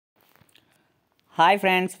Hi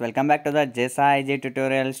friends, welcome back to the జేసాఐజీ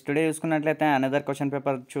tutorials. Today చూసుకున్నట్లయితే another question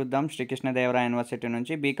paper చూద్దాం. Sri Krishnadevaraya university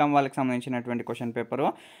నుంచి BCom వాళ్ళకి సంబంధించినటువంటి క్వశ్చన్ పేపరు.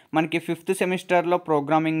 మనకి 5th సెమిస్టర్లో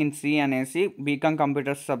ప్రోగ్రామింగ్ ఇన్ సి అనేసి బీకామ్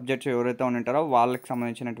కంప్యూటర్స్ సబ్జెక్ట్స్ ఎవరైతే ఉంటారో వాళ్ళకి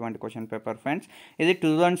సంబంధించినటువంటి క్వశ్చన్ పేపర్ ఫ్రెండ్స్. ఇది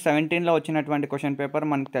 2017లో వచ్చినటువంటి క్వశ్చన్ పేపర్.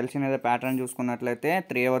 మనకు తెలిసినదే ప్యాటర్న్ చూసుకున్నట్లయితే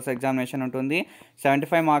 3 hours ఎగ్జామినేషన్ ఉంటుంది.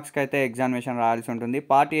 75 మార్క్స్కి అయితే ఎగ్జామినేషన్ రాయాల్సి ఉంటుంది.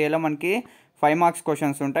 పార్ట్ ఏలో మనకి 5 మార్క్స్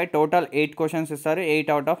క్వశ్చన్స్ ఉంటాయి. టోటల్ 8 క్వశ్చన్స్ ఇస్తారు. 8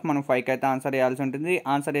 అవుట్ ఆఫ్ మనం 5కి అయితే ఆన్సర్ చేయాల్సి ఉంటుంది.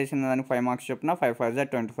 ఆన్సర్ చేసిన దానికి 5 మార్క్స్ చొప్పున 5 5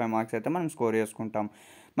 25 మార్క్స్ అయితే మనం స్కోర్ చేసుకుంటాం.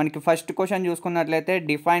 మనకి ఫస్ట్ క్వశ్చన్ చూసుకున్నట్లయితే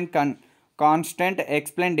define constant,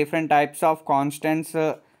 explain different types of constants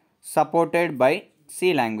supported by C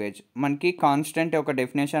language. మనకి కాన్స్టెంట్ ఒక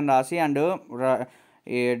డెఫినేషన్ రాసి అండ్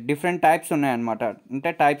డిఫరెంట్ టైప్స్ ఉన్నాయన్నమాట. అంటే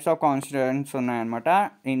టైప్స్ ఆఫ్ కాన్స్టెంట్స్ ఉన్నాయన్నమాట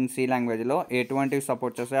ఇన్ సి లాంగ్వేజ్లో. ఎటువంటివి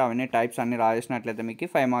సపోర్ట్ చేస్తాయి అవన్నీ టైప్స్ అన్ని రాసేసినట్లయితే మీకు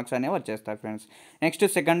 5 మార్క్స్ అనేవి వచ్చేస్తాయి ఫ్రెండ్స్. నెక్స్ట్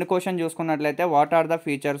సెకండ్ క్వశ్చన్ చూసుకున్నట్లయితే what are the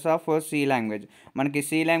features of C language. మనకి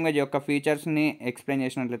సి లాంగ్వేజ్ యొక్క ఫీచర్స్ని ఎక్స్ప్లెయిన్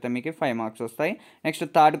చేసినట్లయితే మీకు 5 మార్క్స్ వస్తాయి. నెక్స్ట్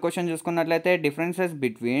థర్డ్ క్వశ్చన్ చూసుకున్నట్లయితే differences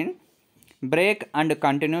between break and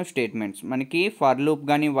continue statements. మనకి ఫర్ లూప్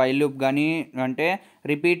కానీ వైల్ లూప్ కానీ అంటే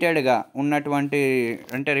రిపీటెడ్గా ఉన్నటువంటి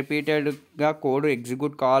అంటే రిపీటెడ్గా కోడ్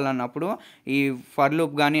ఎగ్జిక్యూట్ కావాలన్నప్పుడు ఈ ఫర్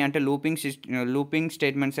లూప్ కానీ అంటే లూపింగ్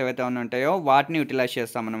స్టేట్మెంట్స్ ఏవైతే ఉంటాయో వాటిని యూటిలైజ్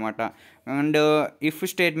చేస్తామన్నమాట. అండ్ ఇఫ్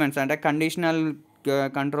స్టేట్మెంట్స్ అంటే కండిషనల్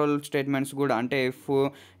కంట్రోల్ స్టేట్మెంట్స్ కూడా అంటే ఇఫ్,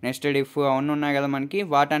 నెస్టెడ్ ఇఫ్ అవన్నీ ఉన్నాయి కదా మనకి,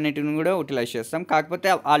 వాటన్నిటిని కూడా యూటిలైజ్ చేస్తాం. కాకపోతే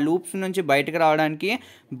ఆ లూప్స్ నుంచి బయటకు రావడానికి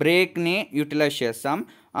బ్రేక్ని యూటిలైజ్ చేస్తాం.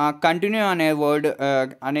 కంటిన్యూ అనే వర్డ్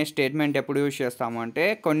అనే స్టేట్మెంట్ ఎప్పుడు యూజ్ చేస్తాము అంటే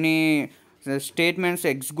కొన్ని స్టేట్మెంట్స్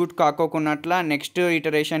ఎగ్జిక్యూట్ కాకోకున్నట్ల నెక్స్ట్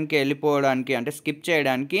ఇటరేషన్కి వెళ్ళిపోవడానికి అంటే స్కిప్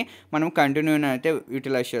చేయడానికి మనం కంటిన్యూని అయితే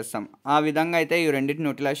యూటిలైజ్ చేస్తాం. ఆ విధంగా అయితే ఈ రెండింటిని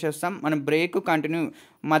యూటిలైజ్ చేస్తాం. మనం బ్రేక్ కంటిన్యూ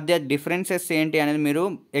మధ్య డిఫరెన్సెస్ ఏంటి అనేది మీరు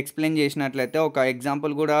ఎక్స్ప్లెయిన్ చేసినట్లయితే ఒక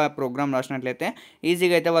ఎగ్జాంపుల్ కూడా ప్రోగ్రామ్ రాసినట్లయితే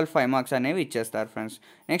ఈజీగా అయితే వాళ్ళు 5 మార్క్స్ అనేవి ఇచ్చేస్తారు ఫ్రెండ్స్.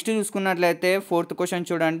 నెక్స్ట్ చూసుకున్నట్లయితే ఫోర్త్ క్వశ్చన్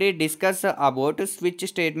చూడండి. Discuss about switch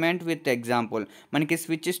statement with example. మనకి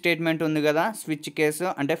స్విచ్ స్టేట్మెంట్ ఉంది కదా, స్విచ్ కేసు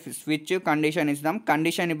అంటే స్విచ్ కండిషన్ ఇస్తాం.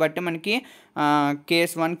 కండిషన్ని బట్టి మనకి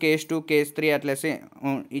కేస్ 1, కేస్ 2, కేస్ 3 అట్లా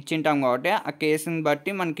ఇచ్చింటాం కాబట్టి ఆ కేసుని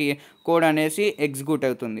బట్టి మనకి కోడ్ అనేసి ఎగ్జిక్యూట్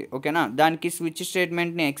అవుతుంది. ఓకేనా, దానికి స్విచ్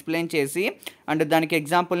స్టేట్మెంట్ని ఎక్స్ప్లెయిన్ చేసి అండ్ దానికి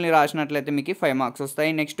ఎగ్జాంపుల్ని రాసినట్లయితే మీకు 5 మార్క్స్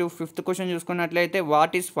వస్తాయి. నెక్స్ట్ ఫిఫ్త్ క్వశ్చన్ చూసుకున్నట్లయితే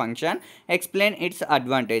what is function, explain it's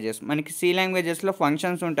advantages. మనకి సి లాంగ్వేజెస్లో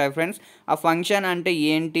ఫంక్షన్స్ ఉంటాయి ఫ్రెండ్స్. ఆ ఫంక్షన్ అంటే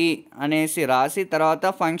ఏంటి అనేసి రాసి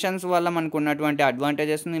తర్వాత ఫంక్షన్స్ వల్ల మనకు ఉన్నటువంటి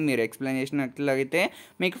అడ్వాంటేజెస్ని మీరు ఎక్స్ప్లెయిన్ చేసినట్లయితే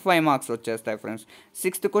మీకు 5 మార్క్స్ వచ్చేస్తాయి ఫ్రెండ్స్.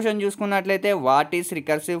 సిక్స్త్ క్వశ్చన్ చూసుకున్నట్లయితే వాట్ ఈస్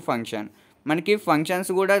రికర్సివ్ ఫంక్షన్. మనకి ఫంక్షన్స్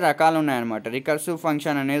కూడా రకాలు ఉన్నాయన్నమాట. రికర్సివ్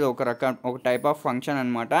ఫంక్షన్ అనేది ఒక టైప్ ఆఫ్ ఫంక్షన్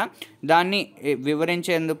అనమాట. దాన్ని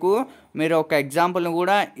వివరించేందుకు మీరు ఒక ఎగ్జాంపుల్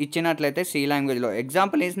కూడా ఇచ్చినట్లయితే సి లాంగ్వేజ్లో.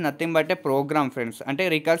 Example is nothing but A programme friends. అంటే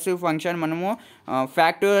రికర్సివ్ ఫంక్షన్ మనము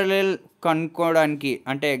ఫ్యాక్టోరియల్ కనుక్కోవడానికి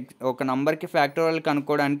అంటే ఒక నంబర్కి ఫ్యాక్టోరియల్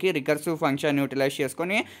కనుక్కోవడానికి రికర్సివ్ ఫంక్షన్ యూటిలైజ్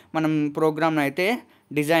చేసుకొని మనం ప్రోగ్రామ్ని అయితే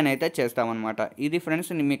డిజైన్ అయితే చేస్తామన్నమాట. ఇది ఫ్రెండ్స్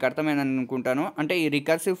మీకు అర్థమైందని అనుకుంటాను. అంటే ఈ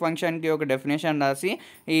రికర్సివ్ ఫంక్షన్కి ఒక డెఫినేషన్ రాసి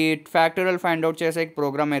ఈ ఫ్యాక్టోరియల్ ఫైండ్ అవుట్ చేసే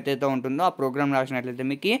ప్రోగ్రామ్ ఏదైతే ఉంటుందో ఆ ప్రోగ్రామ్ రాసినట్లయితే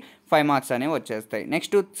మీకు 5 మార్క్స్ అనేవి వచ్చేస్తాయి.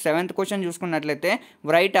 నెక్స్ట్ 7th క్వశ్చన్ చూసుకున్నట్లయితే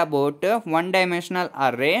write about 1 dimensional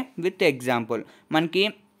array with example. మనకి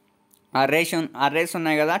అర్రేస్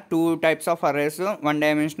ఉన్నాయి కదా, 2 types of arrays, 1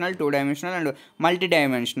 dimensional, 2 dimensional and multi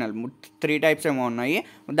dimensional 3 types ఏమో ఉన్నాయి.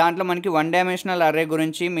 దాంట్లో మనకి 1 dimensional అర్రే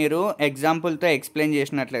గురించి మీరు ఎగ్జాంపుల్తో ఎక్స్ప్లెయిన్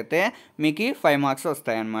చేసినట్లయితే మీకు 5 మార్క్స్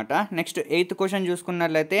వస్తాయి అన్నమాట. నెక్స్ట్ 8th క్వశ్చన్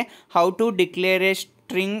చూసుకున్నట్లయితే how to declare a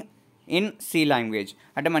string in C language.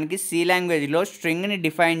 అంటే మనకి సి లాంగ్వేజ్లో స్ట్రింగ్ని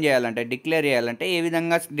డిక్లేర్ చేయాలంటే ఏ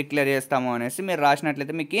విధంగా డిక్లేర్ చేస్తామో అనేసి మీరు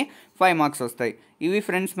రాసినట్లయితే మీకు 5 మార్క్స్ వస్తాయి. ఇవి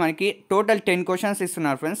ఫ్రెండ్స్ మనకి టోటల్ 10 క్వశ్చన్స్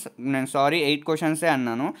ఇస్తున్నారు ఫ్రెండ్స్. నేను 8 క్వశ్చన్సే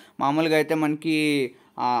అన్నాను. మామూలుగా అయితే మనకి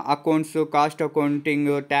అకౌంట్స్, కాస్ట్ అకౌంటింగ్,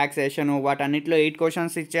 ట్యాక్సేషన్ వాటన్నిటిలో 8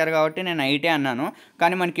 క్వశ్చన్స్ ఇచ్చారు కాబట్టి నేను 8 అన్నాను.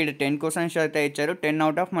 కానీ మనకి ఇక్కడ 10 క్వశ్చన్స్ అయితే ఇచ్చారు. 10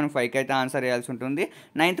 అవుట్ ఆఫ్ మనం 5కి అయితే ఆన్సర్ చేయాల్సి ఉంటుంది.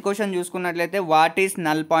 9th క్వశ్చన్ చూసుకున్నట్లయితే what is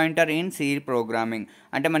null pointer in C programming.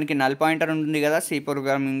 అంటే మనకి నల్ పాయింటర్ ఉంటుంది కదా సి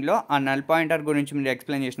ప్రోగ్రామింగ్లో, ఆ నల్ పాయింటర్ గురించి మీరు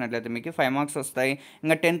ఎక్స్ప్లెయిన్ చేసినట్లయితే మీకు 5 మార్క్స్ వస్తాయి.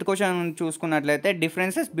 ఇంకా 10th క్వశ్చన్ చూసుకున్నట్లయితే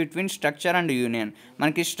differences between structure and union.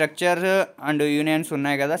 మనకి స్ట్రక్చర్ అండ్ యూనియన్స్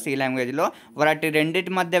ఉన్నాయి కదా సి లాంగ్వేజ్లో, వాటి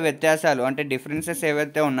రెండింటి మధ్య వ్యత్యాసాలు అంటే డిఫరెన్సెస్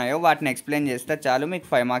ఏవైతే ఉన్నాయో వాటిని ఎక్స్ప్లెయిన్ చేస్తే చాలు మీకు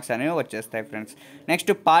 5 మార్క్స్ అనేవి వచ్చేస్తాయి ఫ్రెండ్స్.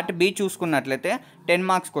 నెక్స్ట్ పార్ట్ బి చూసుకున్నట్లయితే 10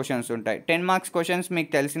 మార్క్స్ క్వశ్చన్స్ ఉంటాయి. 10 మార్క్స్ క్వశ్చన్స్ మీకు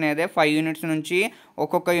తెలిసినదే 5 యూనిట్స్ నుంచి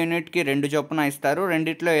ఒక్కొక్క యూనిట్కి 2 చొప్పున ఇస్తారు.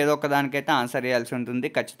 రెండిట్లో ఏదో ఒక దానికైతే ఆన్సర్ చేయాల్సి ఉంటుంది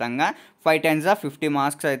ఖచ్చితంగా. 5 times 50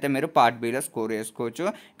 మార్క్స్ అయితే మీరు పార్ట్ బిలో స్కోర్ చేసుకోవచ్చు.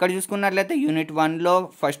 ఇక్కడ చూసుకున్నట్లయితే యూనిట్ 1లో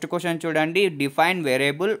ఫస్ట్ క్వశ్చన్ చూడండి, define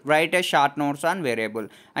variable, right A short notes on variable.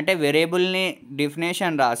 అంటే వేరియబుల్ని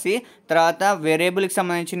డెఫినేషన్ రాసి తర్వాత వేరియబుల్కి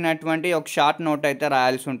సంబంధించినటువంటి ఒక షార్ట్ నోట్ అయితే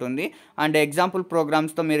రాయాల్సి ఉంటుంది. అండ్ ఎగ్జాంపుల్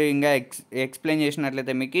ప్రోగ్రామ్స్తో మీరు ఇంకా ఎక్స్ప్లెయిన్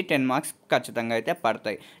చేసినట్లయితే మీకు 10 మార్క్స్ ఖచ్చితంగా అయితే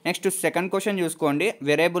పడతాయి. నెక్స్ట్ సెకండ్ క్వశ్చన్ చూసుకోండి,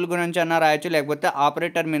 వేరియబుల్ గురించి అన్నా రాయొచ్చు, లేకపోతే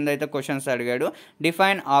ఆపరేటర్ మీద అయితే క్వశ్చన్స్ అడిగాడు.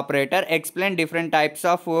 Define operator, explain different types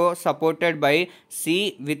of supported by see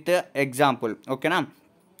with example. ఓకేనా,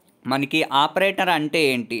 మనకి ఆపరేటర్ అంటే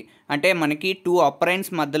ఏంటి అంటే మనకి 2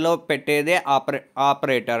 ఆపరెంట్స్ మధ్యలో పెట్టేదే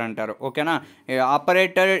ఆపరేటర్ అంటారు. ఓకేనా,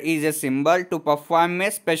 operator is a symbol to perform A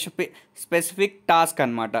specific task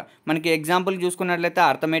అనమాట. మనకి ఎగ్జాంపుల్ చూసుకున్నట్లయితే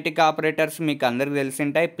అర్థమెటిక్ ఆపరేటర్స్ మీకు అందరికి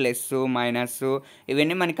తెలిసింటాయి, ప్లస్ మైనస్,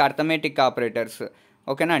 ఇవన్నీ మనకి అర్థమెటిక్ ఆపరేటర్స్.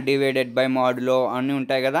 ఓకేనా, డివైడెడ్ బై మాడ్యులో అన్నీ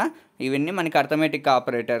ఉంటాయి కదా, ఇవన్నీ మనకి అర్థమెటిక్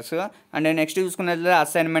ఆపరేటర్స్. అండ్ నెక్స్ట్ చూసుకున్నట్లయితే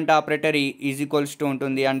assignment operator is equals to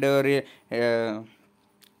ఉంటుంది. అండ్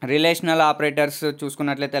రిలేషనల్ ఆపరేటర్స్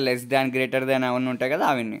చూసుకున్నట్లయితే లెస్ దాన్, గ్రేటర్ దాన్ అవన్నీ ఉంటాయి కదా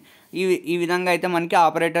అవన్నీ. ఈ విధంగా అయితే మనకి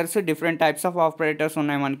operators different types of operators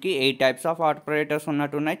ఉన్నాయి. మనకి 8 టైప్స్ ఆఫ్ ఆపరేటర్స్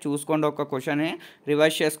ఉన్నట్టున్నాయి. చూసుకోండి, ఒక క్వశ్చన్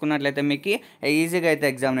రివైజ్ చేసుకున్నట్లయితే మీకు ఈజీగా అయితే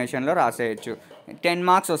ఎగ్జామినేషన్లో రాసేయచ్చు. 10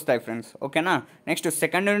 మార్క్స్ వస్తాయి ఫ్రెండ్స్. ఓకేనా, నెక్స్ట్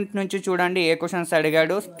సెకండ్ యూనిట్ నుంచి చూడండి ఏ క్వశ్చన్స్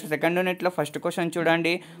అడిగాడు. సెకండ్ యూనిట్లో ఫస్ట్ క్వశ్చన్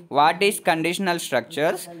చూడండి, what is conditional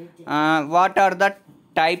structures, what are the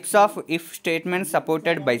types of if statements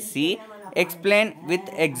supported by C, explain with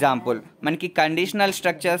example. మనకి కండిషనల్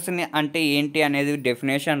స్ట్రక్చర్స్ని అంటే ఏంటి అనేది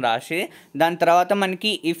డెఫినేషన్ రాసి దాని తర్వాత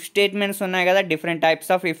మనకి ఇఫ్ స్టేట్మెంట్స్ ఉన్నాయి కదా, different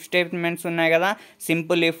types of if statements ఉన్నాయి కదా,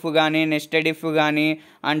 సింపుల్ ఇఫ్ కానీ, నెస్టెడ్ ఇఫ్ కానీ,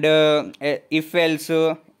 అండ్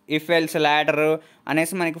ఇఫ్ ఎల్స్ లాడర్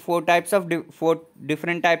అనేసి మనకి 4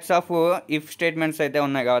 different types of if statements అయితే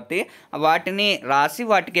ఉన్నాయి. కాబట్టి వాటిని రాసి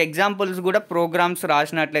వాటికి ఎగ్జాంపుల్స్ కూడా ప్రోగ్రామ్స్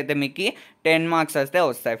రాసినట్లయితే మీకు 10 మార్క్స్ అయితే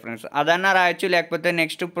వస్తాయి ఫ్రెండ్స్. అదన్నా రాయొచ్చు, లేకపోతే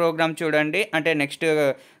నెక్స్ట్ ప్రోగ్రామ్ చూడండి, అంటే నెక్స్ట్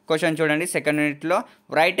క్వశ్చన్ చూడండి సెకండ్ యూనిట్లో,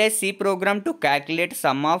 right A C program to calculate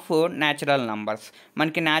some of natural numbers.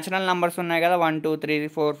 మనకి న్యాచురల్ నంబర్స్ ఉన్నాయి కదా, 1 2 3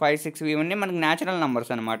 4 5 6 ఇవన్నీ మనకి న్యాచురల్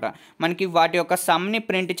నంబర్స్ అనమాట. మనకి వాటి యొక్క సమ్ని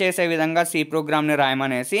ప్రింట్ చేసే విధంగా సి ప్రోగ్రామ్ని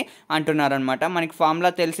రాయమనేసి అంటున్నారనమాట. మనకి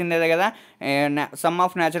ఫార్ములా తెలిసిందే కదా, సమ్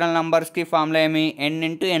ఆఫ్ న్యాచురల్ నంబర్స్కి ఫార్ములా ఏమి,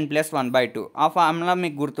 n/n+1/2. ఆ ఫార్ములా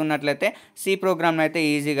మీకు గుర్తున్నట్లయితే సి ప్రోగ్రామ్ని అయితే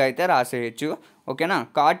ఈజీగా అయితే రాసేయచ్చు. ఓకేనా,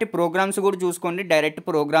 కాబట్టి ప్రోగ్రామ్స్ కూడా చూసుకోండి, డైరెక్ట్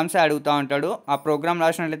ప్రోగ్రామ్సే అడుగుతూ ఉంటాడు. ఆ ప్రోగ్రామ్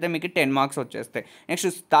రాసినట్లయితే మీకు 10 మార్క్స్ వచ్చేస్తాయి. నెక్స్ట్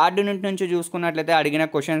థర్డ్ యూనిట్ నుంచి చూసుకున్నట్లయితే అడిగిన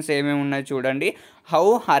క్వశ్చన్స్ ఏమేమి ఉన్నాయి చూడండి. How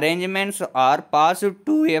arrangements are passed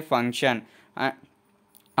to A function,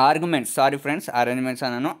 arguments, sorry friends arrangements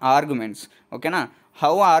అన్నాను, ఆర్గ్యుమెంట్స్. ఓకేనా,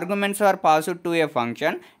 how arguments are passed to A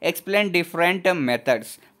function, explain different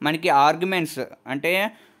methods. మనకి ఆర్గ్యుమెంట్స్ అంటే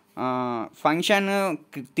ఫంక్షన్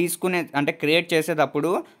అంటే క్రియేట్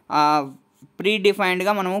చేసేటప్పుడు ప్రీ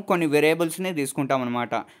డిఫైన్డ్గా మనము కొన్ని వేరియబుల్స్ని తీసుకుంటాం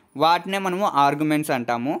అనమాట. వాటినే మనము ఆర్గ్యుమెంట్స్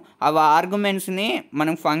అంటాము. ఆ ఆర్గ్యుమెంట్స్ని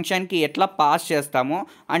మనం ఫంక్షన్కి ఎట్లా పాస్ చేస్తాము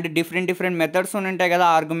అండ్ డిఫరెంట్ మెథడ్స్ ఉంటాయి కదా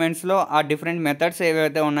ఆర్గ్యుమెంట్స్లో. ఆ డిఫరెంట్ మెథడ్స్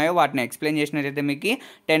ఏవైతే ఉన్నాయో వాటిని ఎక్స్ప్లెయిన్ చేసినట్లయితే మీకు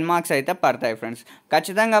 10 మార్క్స్ అయితే పడతాయి ఫ్రెండ్స్.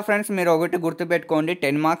 ఖచ్చితంగా ఫ్రెండ్స్ మీరు ఒకటి గుర్తుపెట్టుకోండి,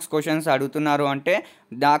 10 మార్క్స్ క్వశ్చన్స్ అడుగుతున్నారు అంటే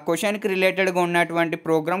ఆ క్వశ్చన్కి రిలేటెడ్గా ఉన్నటువంటి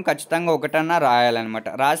ప్రోగ్రామ్ ఖచ్చితంగా ఒకటన్నా రాయాలన్నమాట.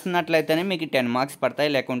 రాసినట్లయితేనే మీకు 10 మార్క్స్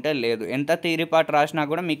పడతాయి, లేకుంటే లేదు. ఎంత థియరీ పార్ట్ రాసినా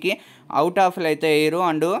కూడా మీకు అవుట్ ఆఫ్లో అయితే వేయరు,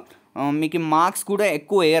 అండ్ మీకు మార్క్స్ కూడా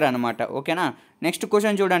ఎక్కువ వేయరు అనమాట. ఓకేనా, నెక్స్ట్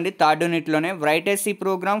క్వశ్చన్ చూడండి third యూనిట్లోనే, right A C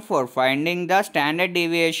program for finding the standard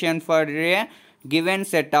deviation for a given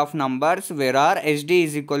set of numbers where are SD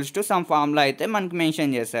is equals to some formula అయితే మనకి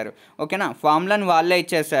మెన్షన్ చేశారు. ఓకేనా, ఫార్ములాని వాళ్ళే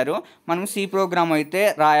ఇచ్చేసారు, మనం సి ప్రోగ్రామ్ అయితే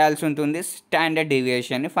రాయాల్సి ఉంటుంది స్టాండర్డ్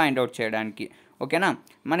డీవియేషన్ని ఫైండ్ అవుట్ చేయడానికి. ఓకేనా,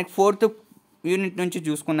 మనకి ఫోర్త్ యూనిట్ నుంచి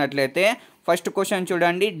చూసుకున్నట్లయితే ఫస్ట్ క్వశ్చన్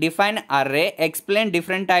చూడండి, define array, explain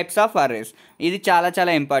different types of arrays. ఇది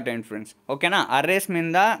చాలా ఇంపార్టెంట్ ఫ్రెండ్స్. ఓకేనా, అర్రేస్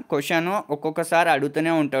మీద క్వశ్చన్ ఒక్కొక్కసారి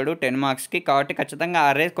అడుగుతూనే ఉంటాడు 10 మార్క్స్కి. కాబట్టి ఖచ్చితంగా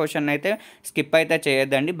అర్రే క్వశ్చన్ అయితే స్కిప్ అయితే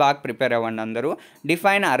చేయొద్దండి, బాగా ప్రిపేర్ అవ్వండి అందరూ.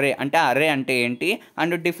 డిఫైన్ అర్రే అంటే ఏంటి,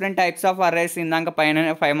 and different types of arrays ఇందాక పైన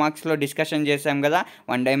 5 మార్క్స్లో డిస్కషన్ చేసాం కదా,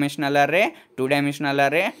 1 dimensional array, 2 dimensional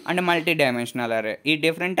array and multi dimensional array. ఈ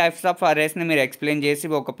డిఫరెంట్ టైప్స్ ఆఫ్ అర్రేస్ని మీరు ఎక్స్ప్లెయిన్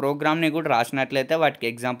చేసి ఒక ప్రోగ్రామ్ని కూడా రాసినట్లయితే వాటికి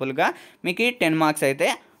ఎగ్జాంపుల్గా మీకు 10 మార్క్స్ అయితే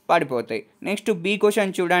పడిపోతాయి. నెక్స్ట్ బి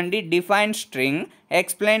క్వశ్చన్ చూడండి, define string,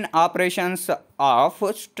 explain operations of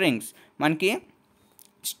strings. మనకి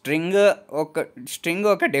స్ట్రింగ్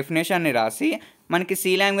ఒక డెఫినేషన్ని రాసి మనకి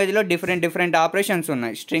సి లాంగ్వేజ్లో డిఫరెంట్ ఆపరేషన్స్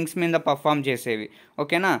ఉన్నాయి స్ట్రింగ్స్ మీద పర్ఫామ్ చేసేవి.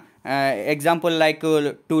 ఓకేనా, example like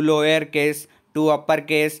 2 lower case, 2 upper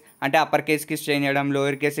case, అంటే అప్పర్ కేస్కి స్ట్రెయిన్ చేయడం,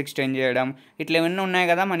 లోయర్ కేస్కి స్ట్రెయిన్ చేయడం, ఇట్లా ఏమన్నా ఉన్నాయి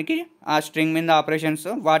కదా మనకి ఆ స్ట్రింగ్ మీద ఆపరేషన్స్.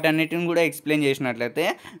 వాటన్నిటిని కూడా ఎక్స్ప్లెయిన్ చేసినట్లయితే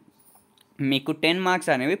మీకు 10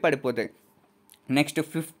 మార్క్స్ అనేవి పడిపోతాయి. నెక్స్ట్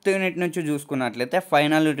 5th యూనిట్ నుంచి చూసుకున్నట్లయితే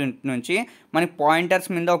ఫైనల్ యూనిట్ నుంచి మనకి పాయింటర్స్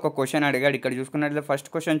మీద ఒక క్వశ్చన్ అడిగాడు. ఇక్కడ చూసుకున్నట్లయితే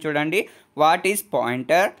ఫస్ట్ క్వశ్చన్ చూడండి. What is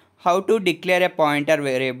pointer, how to declare a pointer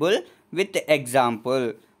variable with example.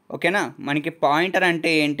 ఓకేనా, మనకి పాయింటర్ అంటే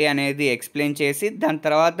ఏంటి అనేది ఎక్స్ప్లెయిన్ చేసి దాని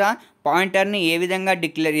తర్వాత పాయింటర్ని ఏ విధంగా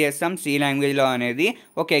డిక్లేర్ చేస్తాం సి లాంగ్వేజ్లో అనేది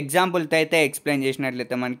ఒక ఎగ్జాంపుల్తో అయితే ఎక్స్ప్లెయిన్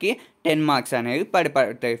చేసినట్లయితే మనకి 10 మార్క్స్ అనేవి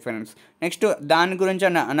పడతాయి ఫ్రెండ్స్. నెక్స్ట్ దాని గురించి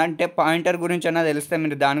అంటే పాయింటర్ గురించి అన్నా తెలిస్తే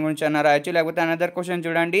మీరు దాని గురించి అన్నా రాయొచ్చు. లేకపోతే అనదర్ క్వశ్చన్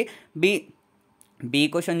చూడండి. బి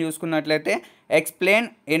క్వశ్చన్ చూసుకున్నట్లయితే ఎక్స్ప్లెయిన్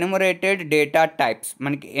ఎన్యుమరేటెడ్ డేటా టైప్స్.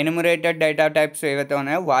 మనకి ఎన్యుమరేటెడ్ డేటా టైప్స్ ఏవైతే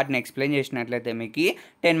ఉన్నాయో వాటిని ఎక్స్ప్లెయిన్ చేసినట్లయితే మీకు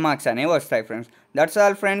 10 మార్క్స్ అనేవి వస్తాయి ఫ్రెండ్స్. That's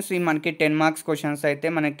all friends. ఈ మనకి 10 మార్క్స్ క్వశ్చన్స్ అయితే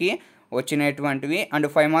మనకి వచ్చినటువంటివి. అండ్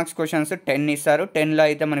 5 మార్క్స్ క్వశ్చన్స్ 10 ఇస్తారు. 10లో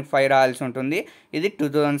అయితే మనకి 5 రాయాల్సి ఉంటుంది. ఇది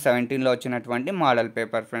 2017లో వచ్చినటువంటి మోడల్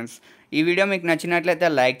పేపర్ ఫ్రెండ్స్. ఈ వీడియో మీకు నచ్చినట్లయితే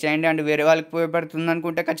లైక్ చేయండి. అండ్ వేరే వాళ్ళకి ఉపయోగపడుతుంది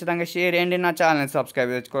అనుకుంటే ఖచ్చితంగా షేర్ చేయండి. నా ఛానల్ని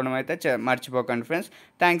సబ్స్క్రైబ్ చేసుకోవడం అయితే మర్చిపోకండి friends.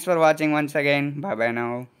 Thanks for watching once again. Bye bye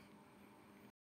now.